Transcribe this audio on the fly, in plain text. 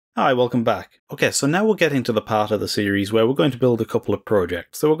Hi, welcome back. Okay, so now we're getting to the part of the series where we're going to build a couple of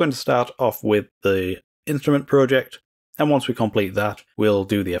projects. So we're going to start off with the instrument project, and once we complete that, we'll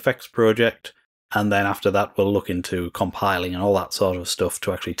do the effects project, and then after that we'll look into compiling and all that sort of stuff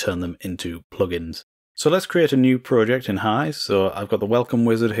to actually turn them into plugins. So let's create a new project in HISE. So I've got the welcome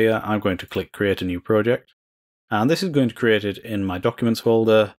wizard here. I'm going to click create a new project, and this is going to create it in my documents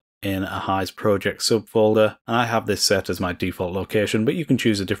folder, in a HISE project subfolder, and I have this set as my default location, but you can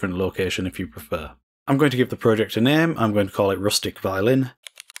choose a different location if you prefer. I'm going to give the project a name. I'm going to call it Rustic Violin,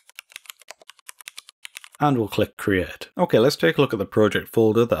 and we'll click create. Okay, let's take a look at the project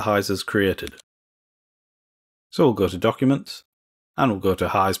folder that HISE has created. So we'll go to documents, and we'll go to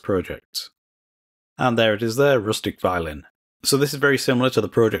HISE projects. And there it is there, Rustic Violin. So this is very similar to the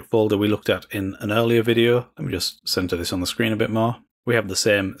project folder we looked at in an earlier video. Let me just center this on the screen a bit more. We have the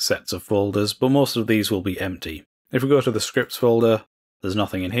same sets of folders, but most of these will be empty. If we go to the scripts folder, there's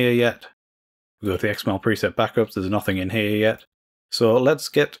nothing in here yet. We go to the XML preset backups, there's nothing in here yet. So let's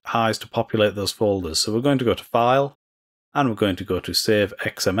get HISE to populate those folders. So we're going to go to File, and we're going to go to Save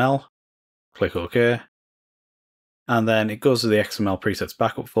XML, click OK, and then it goes to the XML presets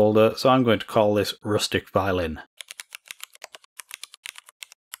backup folder, so I'm going to call this Rustic Violin.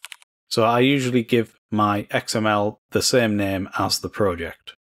 So I usually give my XML the same name as the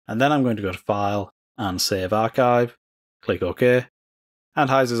project. And then I'm going to go to File and Save Archive, click OK, and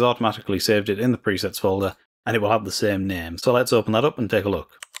HISE has automatically saved it in the presets folder, and it will have the same name. So let's open that up and take a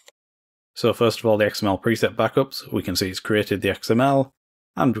look. So first of all, the XML preset backups, we can see it's created the XML,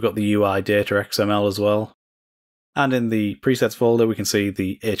 and we've got the UI data XML as well. And in the presets folder, we can see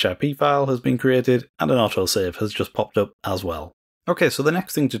the HIP file has been created, and an autosave has just popped up as well. Okay, so the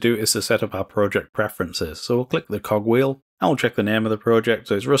next thing to do is to set up our project preferences. So we'll click the cogwheel, and we'll check the name of the project.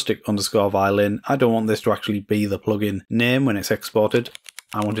 So it's rustic_violin. I don't want this to actually be the plugin name when it's exported.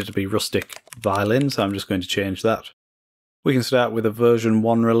 I want it to be Rustic Violin, so I'm just going to change that. We can start with a version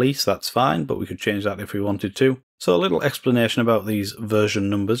 1 release, that's fine, but we could change that if we wanted to. So a little explanation about these version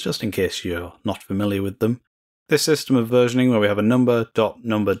numbers, just in case you're not familiar with them. This system of versioning where we have a number, dot,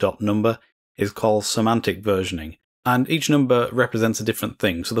 number, is called semantic versioning. And each number represents a different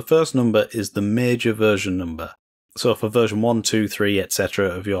thing. So the first number is the major version number. So for version 1, 2, 3, etc.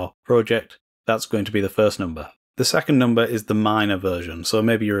 of your project, that's going to be the first number. The second number is the minor version. So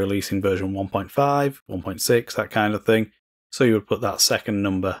maybe you're releasing version 1.5, 1.6, that kind of thing. So you would put that second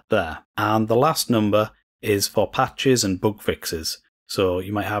number there. And the last number is for patches and bug fixes. So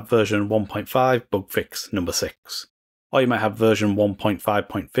you might have version 1.5, bug fix number 6. Or you might have version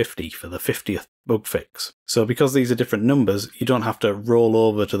 1.5.50 for the 50th bug fix. So because these are different numbers, you don't have to roll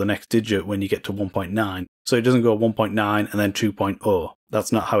over to the next digit when you get to 1.9. So it doesn't go 1.9 and then 2.0.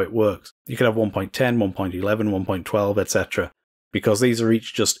 That's not how it works. You could have 1.10, 1.11, 1.12, etc. Because these are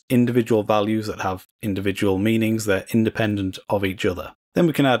each just individual values that have individual meanings. They're independent of each other. Then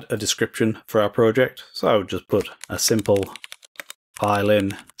we can add a description for our project. So I would just put a simple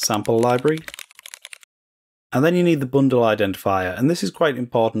violin sample library. And then you need the bundle identifier, and this is quite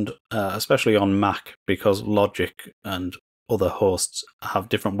important, especially on Mac, because Logic and other hosts have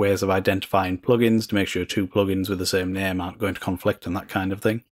different ways of identifying plugins to make sure two plugins with the same name aren't going to conflict and that kind of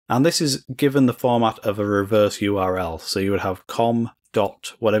thing. And this is given the format of a reverse URL, so you would have com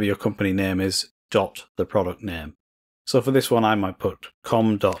dot whatever your company name is dot the product name. So for this one I might put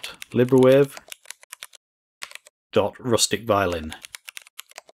com dot librawave dot rustic violin,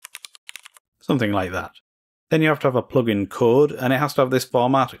 something like that. Then you have to have a plugin code, and it has to have this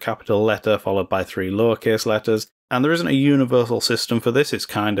format, a capital letter followed by 3 lowercase letters. And there isn't a universal system for this, it's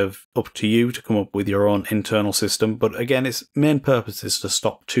kind of up to you to come up with your own internal system. But again, its main purpose is to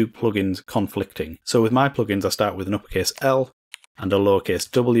stop two plugins conflicting. So with my plugins, I start with an uppercase L and a lowercase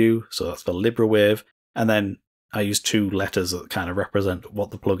w, so that's for Librawave. And then I use 2 letters that kind of represent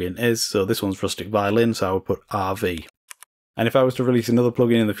what the plugin is. So this one's Rustic Violin, so I would put RV. And if I was to release another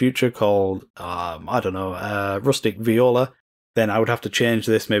plugin in the future called, Rustic Viola, then I would have to change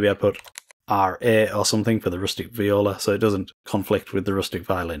this. Maybe I'd put RA or something for the Rustic Viola, so it doesn't conflict with the Rustic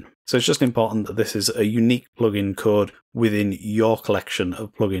Violin. So it's just important that this is a unique plugin code within your collection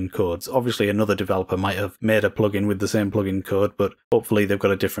of plugin codes. Obviously, another developer might have made a plugin with the same plugin code, but hopefully they've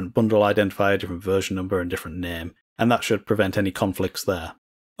got a different bundle identifier, different version number, and different name, and that should prevent any conflicts there.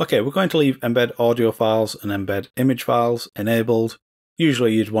 Okay, we're going to leave embed audio files and embed image files enabled.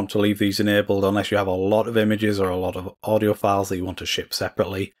 Usually you'd want to leave these enabled unless you have a lot of images or a lot of audio files that you want to ship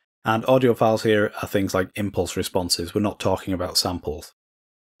separately. And audio files here are things like impulse responses. We're not talking about samples.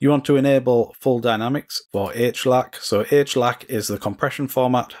 You want to enable full dynamics for HLAC. So HLAC is the compression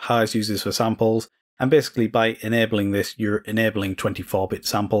format HISE uses for samples, And basically by enabling this, you're enabling 24-bit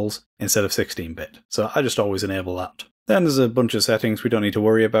samples instead of 16-bit. So I just always enable that. Then there's a bunch of settings we don't need to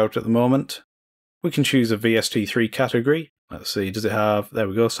worry about at the moment. We can choose a VST3 category. Let's see, does it have, there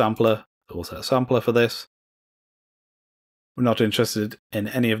we go, sampler. So we'll set a sampler for this. We're not interested in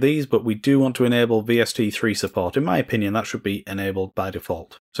any of these, but we do want to enable VST3 support. In my opinion, that should be enabled by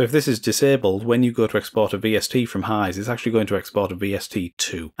default. So if this is disabled, when you go to export a VST from HISE, it's actually going to export a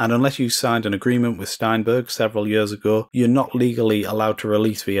VST2. And unless you signed an agreement with Steinberg several years ago, you're not legally allowed to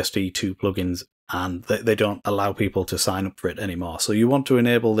release VST2 plugins, and they don't allow people to sign up for it anymore. So you want to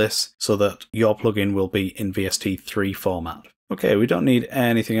enable this so that your plugin will be in VST3 format. Okay, we don't need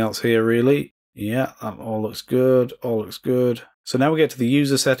anything else here really. Yeah, that all looks good, all looks good. So now we get to the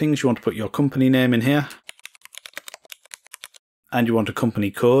user settings. You want to put your company name in here. And you want a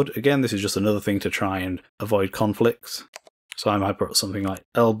company code. Again, this is just another thing to try and avoid conflicts. So I might put something like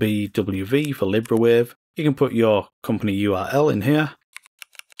LBWV for LibraWave. You can put your company URL in here.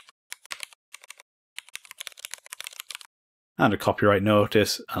 And a copyright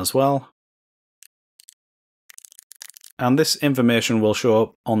notice as well. And this information will show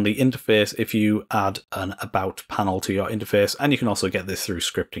up on the interface if you add an About panel to your interface, and you can also get this through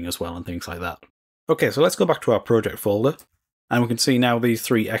scripting as well and things like that. Okay, so let's go back to our project folder, and we can see now these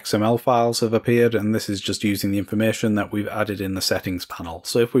 3 XML files have appeared, and this is just using the information that we've added in the settings panel.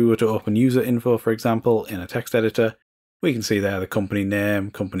 So if we were to open user info, for example, in a text editor, we can see there the company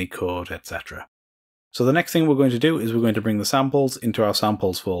name, company code, etc. So the next thing we're going to do is we're going to bring the samples into our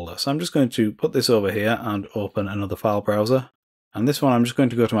samples folder. So I'm just going to put this over here and open another file browser. And this one I'm just going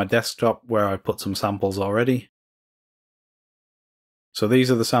to go to my desktop where I put some samples already. So these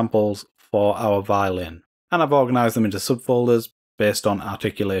are the samples for our violin. And I've organized them into subfolders based on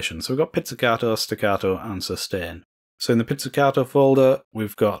articulation. So we've got pizzicato, staccato, and sustain. So in the pizzicato folder,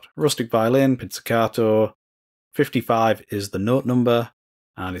 we've got rustic violin, pizzicato, 55 is the note number,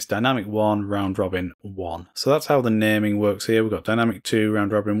 and it's dynamic 1, round robin 1. So that's how the naming works here. We've got dynamic 2,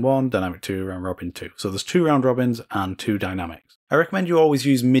 round robin 1, dynamic 2, round robin 2. So there's 2 round robins and 2 dynamics. I recommend you always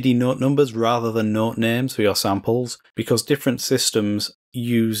use MIDI note numbers rather than note names for your samples, because different systems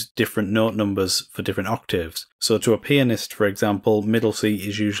use different note numbers for different octaves. So to a pianist, for example, middle C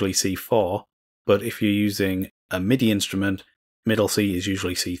is usually C4, but if you're using a MIDI instrument, middle C is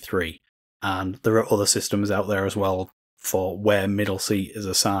usually C3. And there are other systems out there as well for where middle C is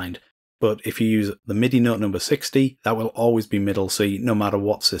assigned. But if you use the MIDI note number 60, that will always be middle C no matter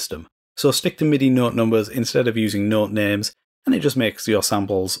what system. So stick to MIDI note numbers instead of using note names, and it just makes your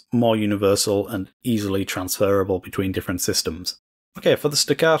samples more universal and easily transferable between different systems. Okay, for the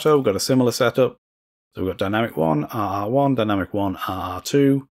staccato, we've got a similar setup. So we've got dynamic 1, RR1, dynamic 1,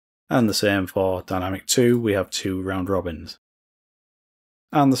 RR2, and the same for dynamic 2, we have 2 round robins.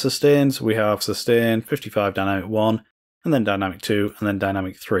 And the sustains, we have sustain, 55 dynamic 1, and then dynamic 2, and then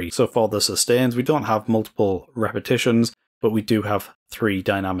dynamic 3. So for the sustains, we don't have multiple repetitions, but we do have 3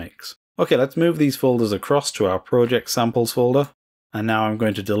 dynamics. Okay, let's move these folders across to our project samples folder. And now I'm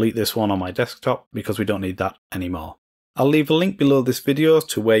going to delete this one on my desktop because we don't need that anymore. I'll leave a link below this video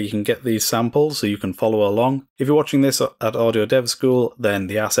to where you can get these samples so you can follow along. If you're watching this at Audio Dev School, then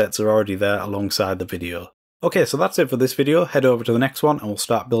the assets are already there alongside the video. Okay, so that's it for this video. Head over to the next one and we'll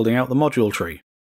start building out the module tree.